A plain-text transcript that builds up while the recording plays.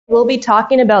We'll be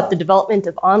talking about the development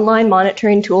of online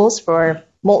monitoring tools for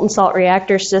molten-salt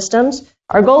reactor systems.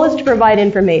 Our goal is to provide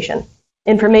information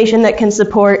that can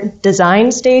support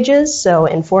design stages, so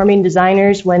informing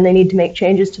designers when they need to make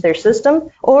changes to their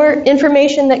system, or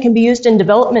information that can be used in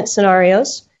development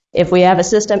scenarios. If we have a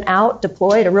system out,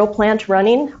 deployed, a real plant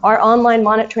running, our online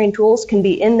monitoring tools can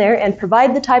be in there and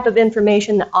provide the type of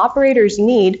information that operators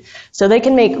need so they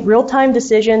can make real-time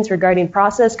decisions regarding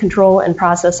process control and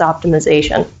process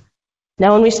optimization.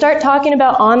 Now, when we start talking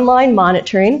about online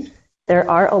monitoring, there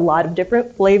are a lot of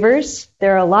different flavors.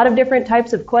 There are a lot of different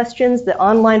types of questions that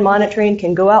online monitoring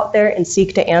can go out there and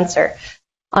seek to answer.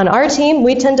 On our team,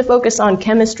 we tend to focus on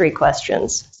chemistry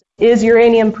questions. Is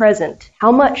uranium present?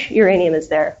 How much uranium is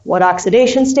there? What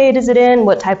oxidation state is it in?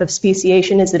 What type of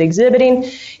speciation is it exhibiting?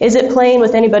 Is it playing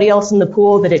with anybody else in the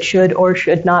pool that it should or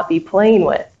should not be playing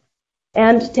with?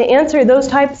 And to answer those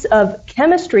types of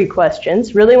chemistry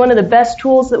questions, really one of the best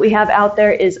tools that we have out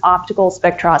there is optical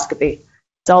spectroscopy.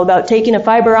 It's all about taking a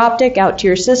fiber optic out to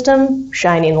your system,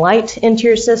 shining light into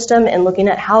your system, and looking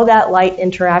at how that light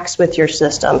interacts with your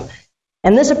system.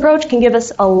 And this approach can give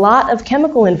us a lot of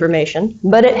chemical information,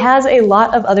 but it has a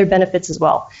lot of other benefits as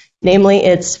well. Namely,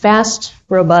 it's fast,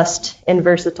 robust, and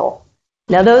versatile.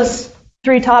 Now those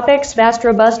three topics, fast,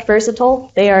 robust,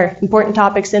 versatile, they are important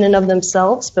topics in and of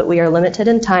themselves, but we are limited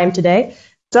in time today.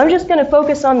 So I'm just going to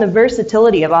focus on the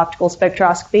versatility of optical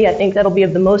spectroscopy. I think that'll be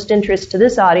of the most interest to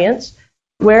this audience,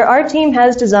 where our team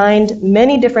has designed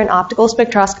many different optical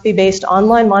spectroscopy-based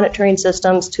online monitoring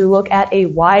systems to look at a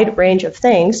wide range of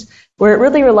things, where it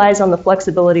really relies on the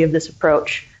flexibility of this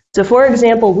approach. So for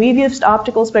example, we've used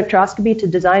optical spectroscopy to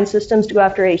design systems to go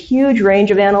after a huge range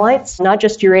of analytes, not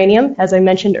just uranium, as I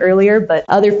mentioned earlier, but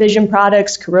other fission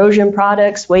products, corrosion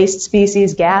products, waste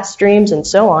species, gas streams, and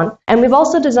so on. And we've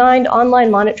also designed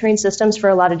online monitoring systems for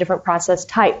a lot of different process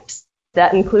types.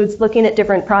 That includes looking at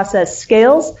different process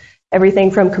scales,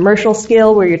 everything from commercial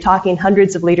scale, where you're talking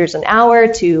hundreds of liters an hour,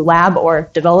 to lab or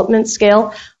development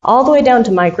scale, all the way down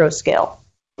to micro scale.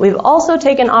 We've also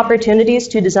taken opportunities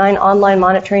to design online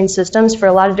monitoring systems for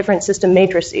a lot of different system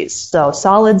matrices, so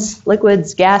solids,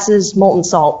 liquids, gases, molten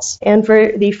salts. And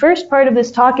for the first part of this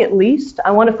talk at least,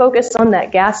 I want to focus on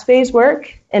that gas phase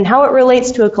work and how it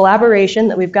relates to a collaboration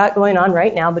that we've got going on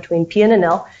right now between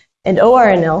PNNL and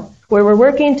ORNL, where we're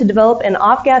working to develop an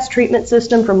off-gas treatment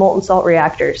system for molten-salt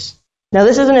reactors. Now,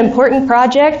 this is an important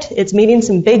project. It's meeting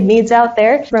some big needs out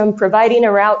there, from providing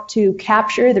a route to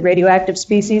capture the radioactive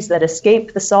species that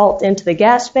escape the salt into the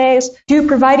gas phase, to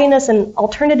providing us an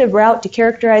alternative route to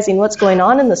characterizing what's going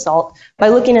on in the salt by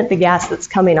looking at the gas that's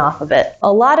coming off of it.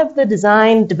 A lot of the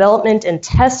design, development, and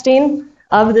testing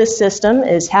of this system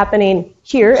is happening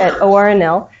here at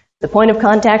ORNL. The point of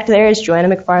contact there is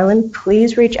Joanna McFarland.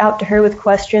 Please reach out to her with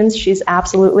questions. She's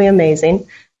absolutely amazing.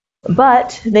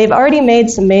 But they've already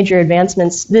made some major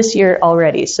advancements this year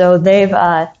already. So they've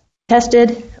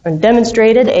tested and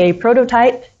demonstrated a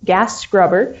prototype gas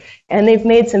scrubber, and they've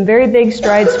made some very big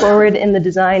strides forward in the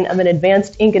design of an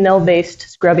advanced Inconel-based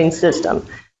scrubbing system.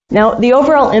 Now, the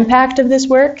overall impact of this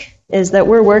work is that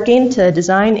we're working to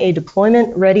design a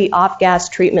deployment-ready off-gas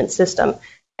treatment system.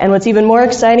 And what's even more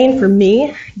exciting for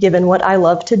me, given what I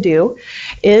love to do,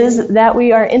 is that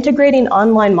we are integrating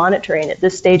online monitoring at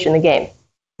this stage in the game.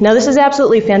 Now, this is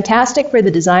absolutely fantastic for the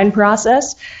design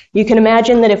process. You can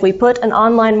imagine that if we put an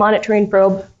online monitoring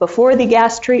probe before the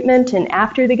gas treatment and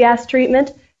after the gas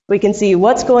treatment, we can see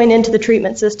what's going into the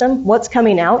treatment system, what's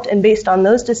coming out, and based on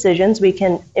those decisions, we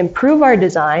can improve our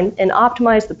design and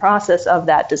optimize the process of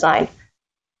that design.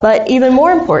 But even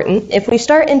more important, if we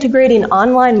start integrating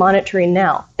online monitoring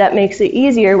now, that makes it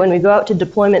easier when we go out to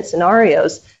deployment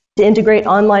scenarios to integrate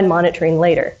online monitoring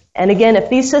later. And again, if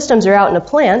these systems are out in a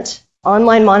plant,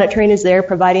 online monitoring is there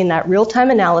providing that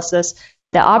real-time analysis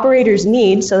that operators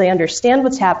need so they understand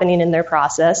what's happening in their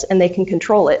process and they can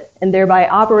control it and thereby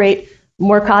operate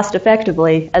more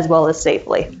cost-effectively as well as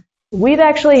safely. We've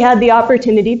actually had the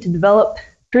opportunity to develop,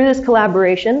 through this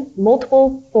collaboration,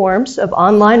 multiple forms of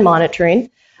online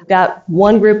monitoring. We've got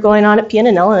one group going on at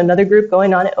PNNL and another group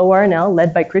going on at ORNL,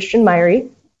 led by Christian Myrie.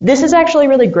 This is actually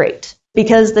really great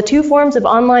because the two forms of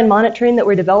online monitoring that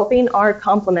we're developing are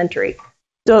complementary.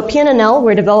 So at PNNL,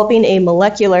 we're developing a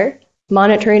molecular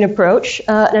monitoring approach,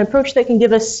 an approach that can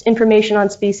give us information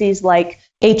on species like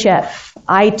HF,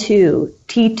 I2,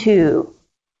 T2,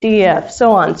 DF,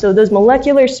 so on. So those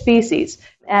molecular species.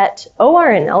 At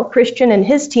ORNL, Christian and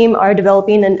his team are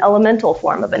developing an elemental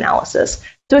form of analysis.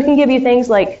 So it can give you things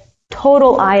like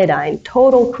total iodine,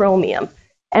 total chromium.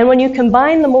 And when you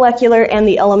combine the molecular and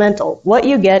the elemental, what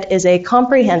you get is a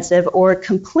comprehensive or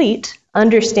complete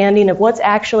understanding of what's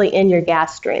actually in your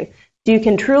gas stream. so you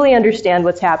can truly understand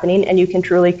what's happening and you can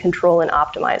truly control and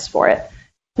optimize for it.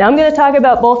 Now I'm going to talk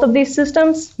about both of these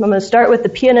systems. I'm going to start with the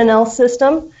PNNL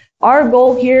system. Our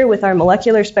goal here with our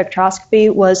molecular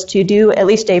spectroscopy was to do at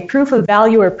least a proof of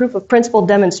value or proof of principle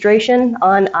demonstration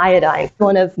on iodine,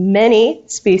 one of many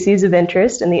species of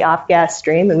interest in the off-gas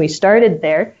stream, and we started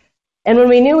there. And when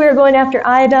we knew we were going after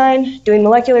iodine, doing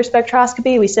molecular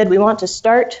spectroscopy, we said we want to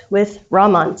start with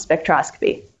Raman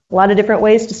spectroscopy. A lot of different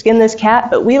ways to skin this cat,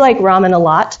 but we like Raman a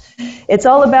lot. It's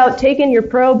all about taking your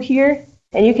probe here,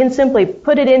 and you can simply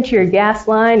put it into your gas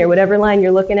line or whatever line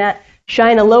you're looking at,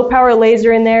 shine a low-power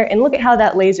laser in there, and look at how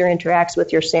that laser interacts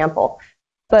with your sample.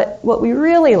 But what we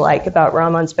really like about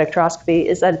Raman spectroscopy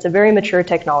is that it's a very mature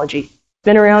technology. It's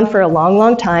been around for a long,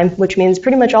 long time, which means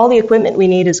pretty much all the equipment we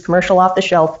need is commercial off the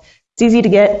shelf. It's easy to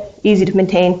get, easy to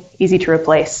maintain, easy to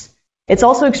replace. It's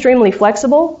also extremely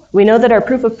flexible. We know that our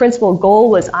proof of principle goal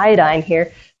was iodine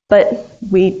here, but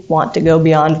we want to go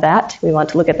beyond that. We want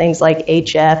to look at things like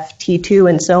HF, T2,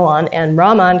 and so on, and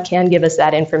Raman can give us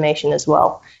that information as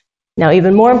well. Now,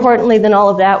 even more importantly than all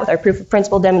of that, with our proof of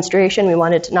principle demonstration, we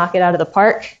wanted to knock it out of the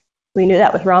park. We knew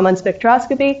that with Raman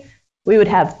spectroscopy, we would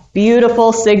have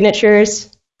beautiful signatures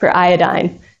for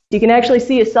iodine. You can actually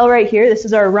see a cell right here. This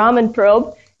is our Raman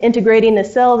probe, integrating a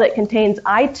cell that contains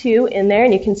I2 in there,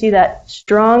 and you can see that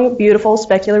strong, beautiful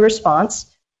specular response.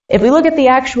 If we look at the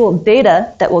actual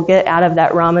data that we'll get out of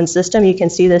that Raman system, you can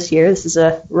see this here. This is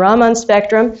a Raman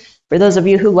spectrum. For those of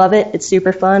you who love it, it's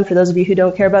super fun. For those of you who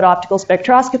don't care about optical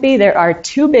spectroscopy, there are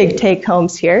two big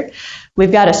take-homes here.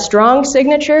 We've got a strong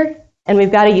signature, and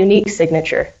we've got a unique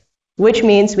signature, which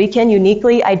means we can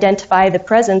uniquely identify the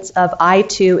presence of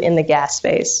I2 in the gas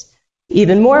phase.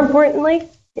 Even more importantly,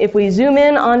 if we zoom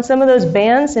in on some of those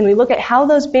bands and we look at how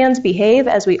those bands behave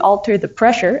as we alter the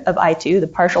pressure of I2, the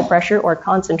partial pressure or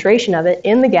concentration of it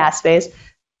in the gas phase,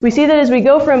 we see that as we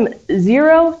go from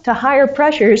 0 to higher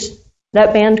pressures,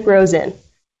 that band grows in,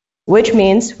 which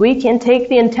means we can take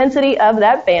the intensity of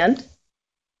that band,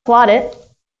 plot it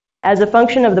as a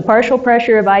function of the partial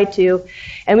pressure of I2,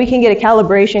 and we can get a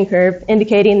calibration curve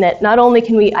indicating that not only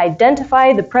can we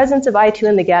identify the presence of I2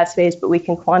 in the gas phase, but we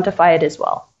can quantify it as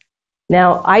well.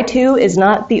 Now, I2 is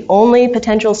not the only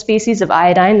potential species of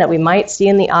iodine that we might see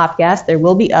in the off-gas. There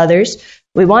will be others.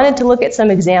 We wanted to look at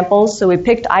some examples, so we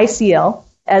picked ICL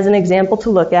as an example to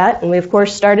look at, and we of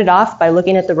course started off by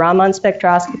looking at the Raman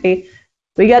spectroscopy.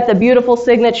 We got the beautiful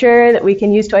signature that we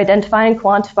can use to identify and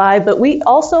quantify, but we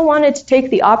also wanted to take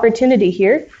the opportunity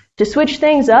here to switch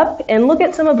things up and look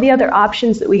at some of the other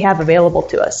options that we have available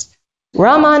to us.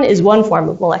 Raman is one form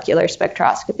of molecular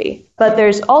spectroscopy, but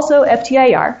there's also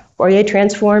FTIR, Fourier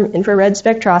transform infrared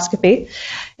spectroscopy.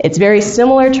 It's very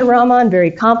similar to Raman,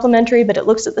 very complementary, but it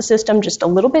looks at the system just a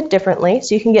little bit differently,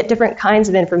 so you can get different kinds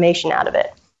of information out of it.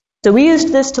 So we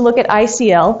used this to look at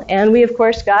ICL, and we of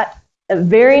course got a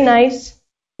very nice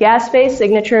gas phase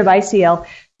signature of ICL,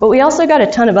 but we also got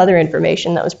a ton of other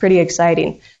information that was pretty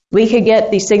exciting. We could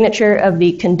get the signature of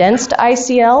the condensed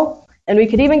ICL, and we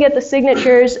could even get the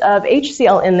signatures of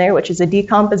HCl in there, which is a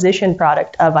decomposition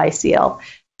product of ICL.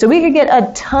 So we could get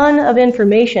a ton of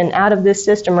information out of this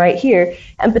system right here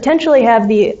and potentially have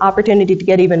the opportunity to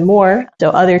get even more,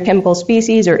 so other chemical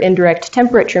species or indirect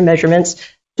temperature measurements.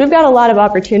 So we've got a lot of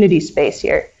opportunity space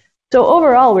here. So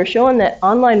overall, we're showing that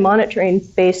online monitoring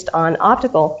based on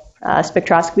optical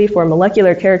spectroscopy for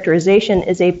molecular characterization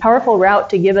is a powerful route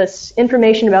to give us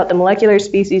information about the molecular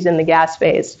species in the gas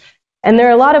phase. And there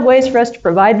are a lot of ways for us to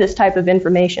provide this type of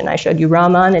information. I showed you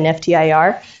Raman and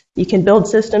FTIR. You can build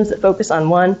systems that focus on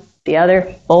one, the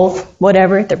other, both,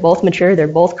 whatever. They're both mature. They're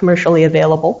both commercially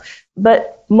available.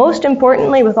 But most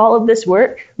importantly, with all of this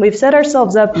work, we've set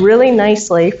ourselves up really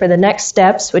nicely for the next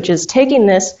steps, which is taking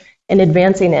this and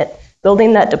advancing it,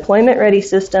 building that deployment-ready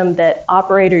system that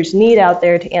operators need out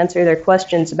there to answer their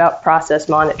questions about process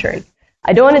monitoring.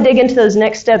 I don't want to dig into those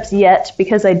next steps yet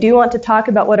because I do want to talk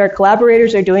about what our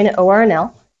collaborators are doing at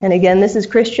ORNL. And again, this is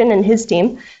Christian and his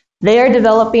team. They are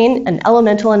developing an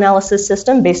elemental analysis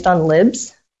system based on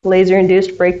LIBS,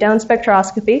 laser-induced breakdown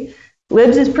spectroscopy.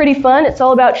 LIBS is pretty fun. It's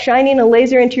all about shining a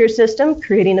laser into your system,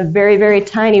 creating a very, very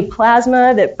tiny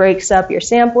plasma that breaks up your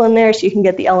sample in there so you can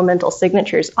get the elemental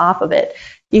signatures off of it.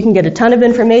 You can get a ton of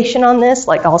information on this.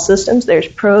 Like all systems, there's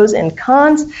pros and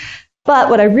cons. But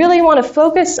what I really want to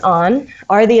focus on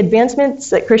are the advancements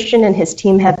that Christian and his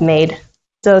team have made.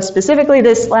 So specifically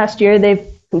this last year, they've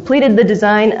completed the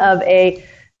design of a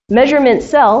measurement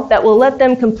cell that will let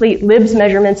them complete LIBS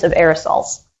measurements of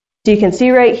aerosols. So you can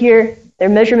see right here their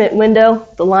measurement window,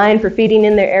 the line for feeding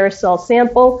in their aerosol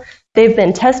sample. They've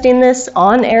been testing this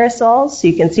on aerosols, so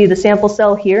you can see the sample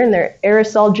cell here and their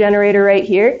aerosol generator right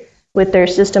here. with their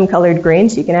system colored green,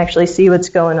 so you can actually see what's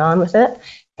going on with it.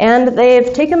 And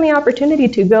they've taken the opportunity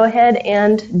to go ahead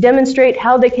and demonstrate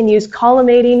how they can use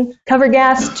collimating cover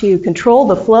gas to control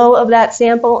the flow of that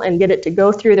sample and get it to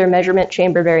go through their measurement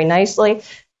chamber very nicely.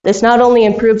 This not only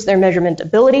improves their measurement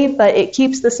ability, but it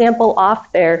keeps the sample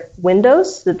off their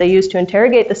windows that they use to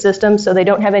interrogate the system, so they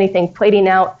don't have anything plating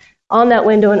out on that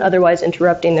window and otherwise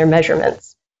interrupting their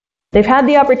measurements. They've had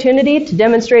the opportunity to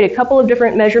demonstrate a couple of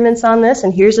different measurements on this,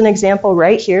 and here's an example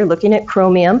right here looking at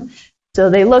chromium. So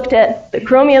they looked at the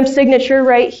chromium signature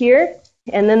right here,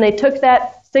 and then they took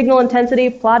that signal intensity,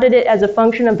 plotted it as a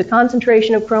function of the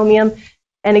concentration of chromium,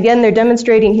 and again they're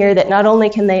demonstrating here that not only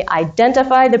can they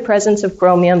identify the presence of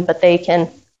chromium, but they can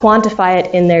quantify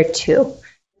it in there too.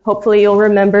 Hopefully you'll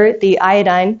remember the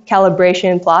iodine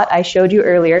calibration plot I showed you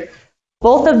earlier.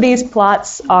 Both of these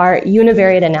plots are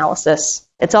univariate analysis.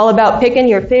 It's all about picking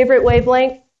your favorite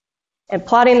wavelength and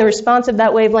plotting the response of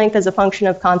that wavelength as a function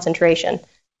of concentration.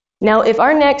 Now, if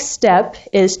our next step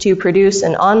is to produce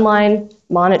an online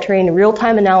monitoring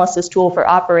real-time analysis tool for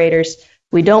operators,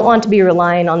 we don't want to be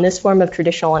relying on this form of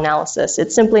traditional analysis.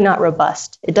 It's simply not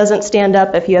robust. It doesn't stand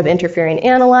up if you have interfering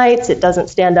analytes. It doesn't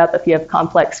stand up if you have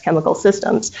complex chemical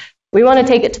systems. We want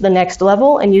to take it to the next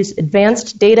level and use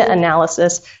advanced data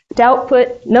analysis to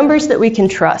output numbers that we can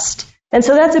trust. And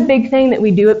so that's a big thing that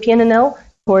we do at PNNL.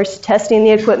 Of course, testing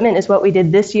the equipment is what we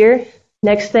did this year.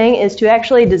 Next thing is to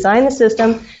actually design the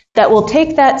system that will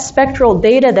take that spectral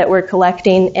data that we're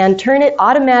collecting and turn it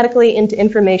automatically into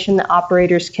information that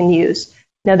operators can use.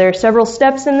 Now, there are several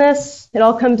steps in this. It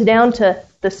all comes down to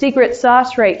the secret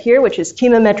sauce right here, which is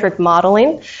chemometric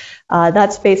modeling.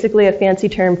 That's basically a fancy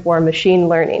term for machine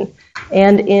learning.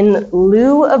 And in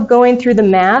lieu of going through the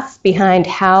math behind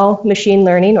how machine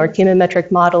learning or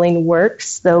chemometric modeling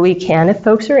works, though we can if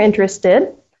folks are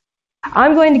interested,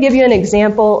 I'm going to give you an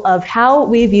example of how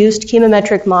we've used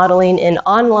chemometric modeling in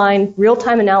online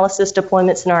real-time analysis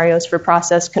deployment scenarios for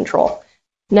process control.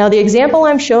 Now, the example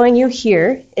I'm showing you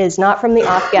here is not from the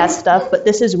off-gas stuff, but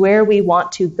this is where we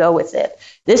want to go with it.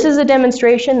 This is a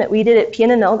demonstration that we did at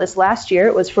PNNL this last year.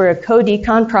 It was for a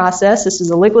co-decon process. This is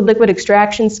a liquid-liquid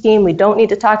extraction scheme. We don't need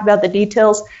to talk about the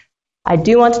details. I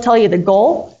do want to tell you the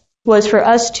goal was for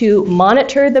us to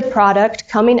monitor the product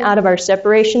coming out of our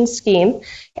separation scheme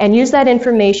and use that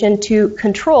information to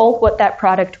control what that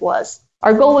product was.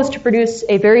 Our goal was to produce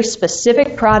a very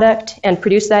specific product and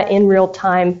produce that in real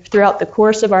time throughout the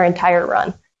course of our entire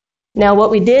run. Now,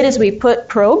 what we did is we put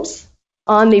probes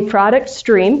on the product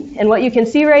stream, and what you can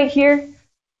see right here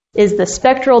is the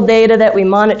spectral data that we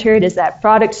monitored as that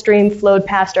product stream flowed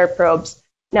past our probes.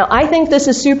 Now, I think this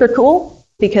is super cool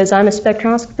because I'm a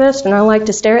spectroscopist and I like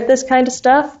to stare at this kind of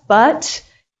stuff, but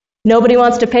nobody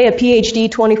wants to pay a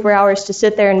PhD 24 hours to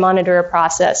sit there and monitor a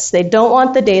process. They don't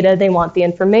want the data, they want the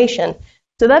information.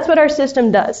 So that's what our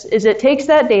system does, is it takes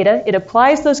that data, it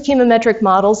applies those chemometric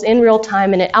models in real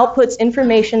time, and it outputs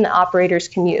information that operators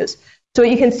can use. So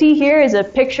what you can see here is a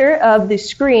picture of the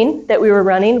screen that we were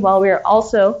running while we were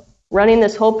also running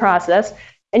this whole process.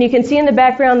 And you can see in the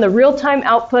background the real-time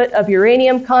output of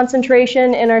uranium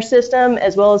concentration in our system,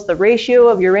 as well as the ratio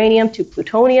of uranium to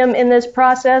plutonium in this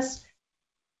process.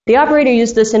 The operator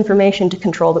used this information to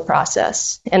control the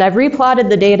process. And I've replotted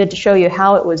the data to show you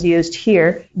how it was used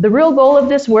here. The real goal of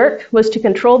this work was to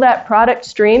control that product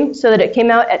stream so that it came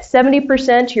out at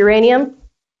 70% uranium,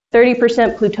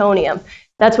 30% plutonium.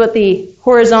 That's what the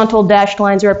horizontal dashed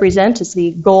lines represent, is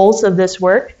the goals of this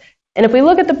work. And if we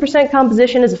look at the percent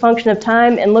composition as a function of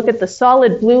time and look at the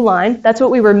solid blue line, that's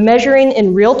what we were measuring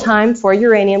in real time for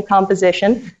uranium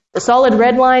composition. The solid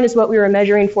red line is what we were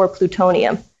measuring for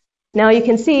plutonium. Now you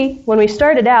can see when we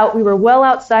started out, we were well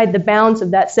outside the bounds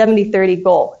of that 70-30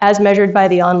 goal as measured by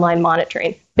the online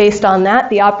monitoring. Based on that,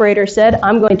 the operator said,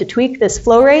 I'm going to tweak this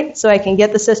flow rate so I can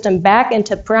get the system back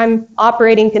into prime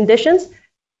operating conditions.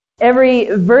 Every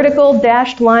vertical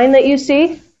dashed line that you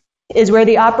see is where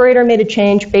the operator made a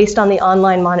change based on the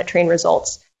online monitoring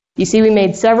results. You see we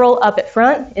made several up at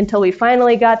front until we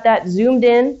finally got that zoomed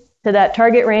in to that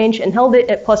target range and held it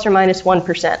at plus or minus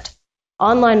 1%.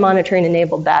 Online monitoring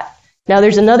enabled that. Now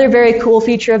there's another very cool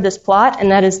feature of this plot,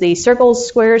 and that is the circles,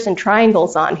 squares, and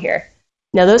triangles on here.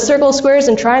 Now those circles, squares,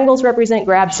 and triangles represent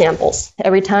grab samples.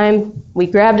 Every time we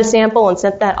grabbed a sample and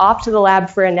sent that off to the lab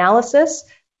for analysis,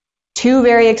 two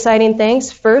very exciting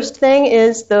things. First thing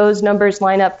is those numbers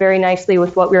line up very nicely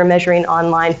with what we were measuring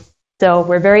online. So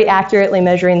we're very accurately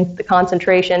measuring the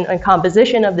concentration and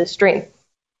composition of this stream.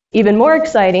 Even more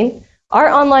exciting, our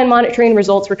online monitoring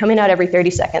results were coming out every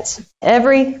 30 seconds.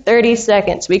 Every 30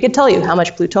 seconds, we could tell you how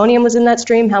much plutonium was in that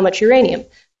stream, how much uranium.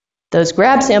 Those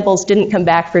grab samples didn't come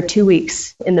back for 2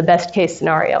 weeks in the best case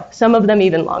scenario, some of them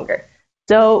even longer.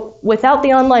 So without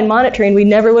the online monitoring, we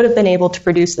never would have been able to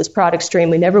produce this product stream.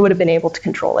 We never would have been able to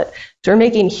control it. So we're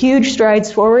making huge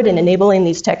strides forward in enabling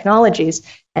these technologies.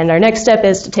 And our next step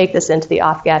is to take this into the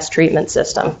off-gas treatment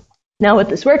system. Now, with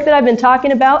this work that I've been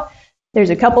talking about, there's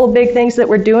a couple of big things that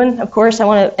we're doing. Of course, I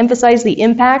want to emphasize the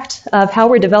impact of how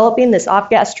we're developing this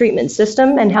off-gas treatment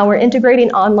system and how we're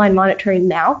integrating online monitoring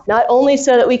now, not only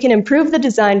so that we can improve the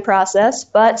design process,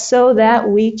 but so that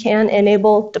we can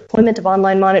enable deployment of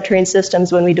online monitoring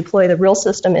systems when we deploy the real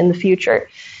system in the future.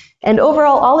 And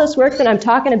overall, all this work that I'm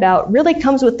talking about really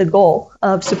comes with the goal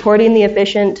of supporting the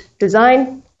efficient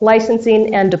design,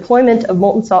 licensing, and deployment of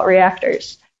molten salt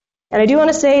reactors. And I do want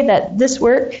to say that this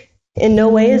work in no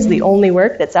way is the only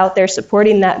work that's out there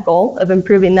supporting that goal of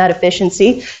improving that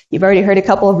efficiency. You've already heard a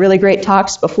couple of really great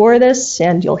talks before this,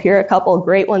 and you'll hear a couple of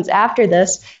great ones after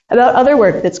this about other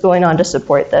work that's going on to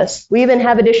support this. We even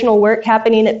have additional work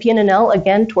happening at PNNL,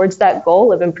 again, towards that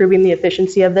goal of improving the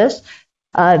efficiency of this.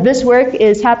 This work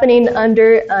is happening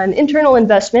under an internal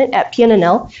investment at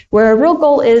PNNL, where our real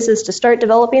goal is to start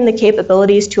developing the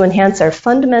capabilities to enhance our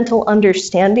fundamental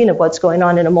understanding of what's going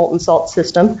on in a molten salt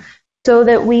system, so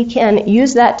that we can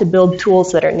use that to build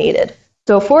tools that are needed.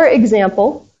 So for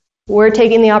example, we're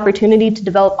taking the opportunity to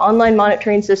develop online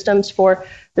monitoring systems for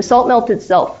the salt melt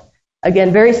itself.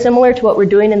 Again, very similar to what we're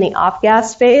doing in the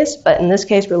off-gas phase, but in this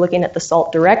case, we're looking at the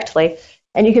salt directly.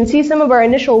 And you can see some of our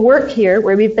initial work here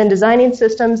where we've been designing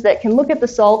systems that can look at the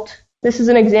salt. This is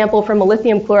an example from a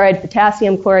lithium chloride,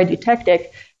 potassium chloride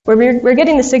eutectic, where we're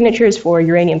getting the signatures for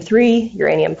uranium-3,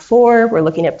 uranium-4, we're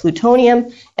looking at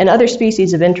plutonium, and other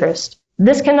species of interest.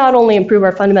 This can not only improve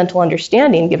our fundamental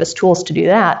understanding, give us tools to do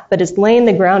that, but is laying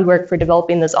the groundwork for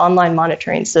developing those online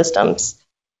monitoring systems.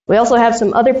 We also have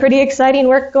some other pretty exciting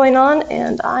work going on,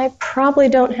 and I probably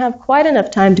don't have quite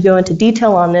enough time to go into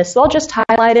detail on this, so I'll just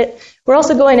highlight it. We're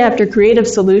also going after creative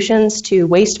solutions to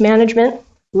waste management,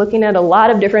 looking at a lot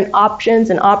of different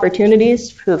options and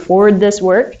opportunities to forward this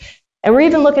work. And we're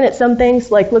even looking at some things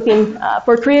like looking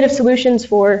for creative solutions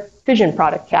for fission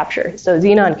product capture, so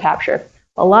xenon capture.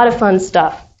 A lot of fun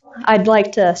stuff. I'd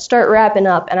like to start wrapping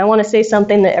up, and I want to say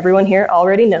something that everyone here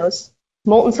already knows.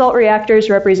 Molten salt reactors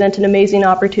represent an amazing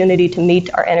opportunity to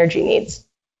meet our energy needs.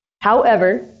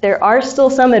 However, there are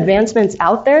still some advancements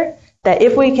out there that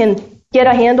if we can get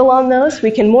a handle on those,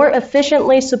 we can more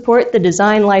efficiently support the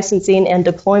design, licensing, and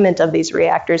deployment of these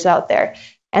reactors out there.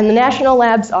 And the national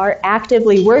labs are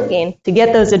actively working to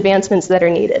get those advancements that are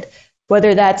needed,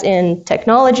 whether that's in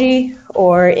technology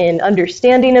or in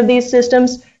understanding of these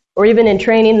systems or even in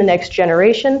training the next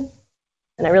generation.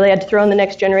 And I really had to throw in the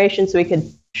next generation so we could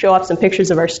show off some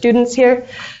pictures of our students here,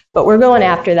 but we're going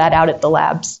after that out at the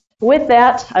labs. With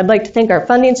that, I'd like to thank our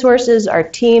funding sources, our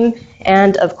team,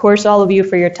 and of course all of you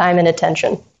for your time and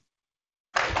attention.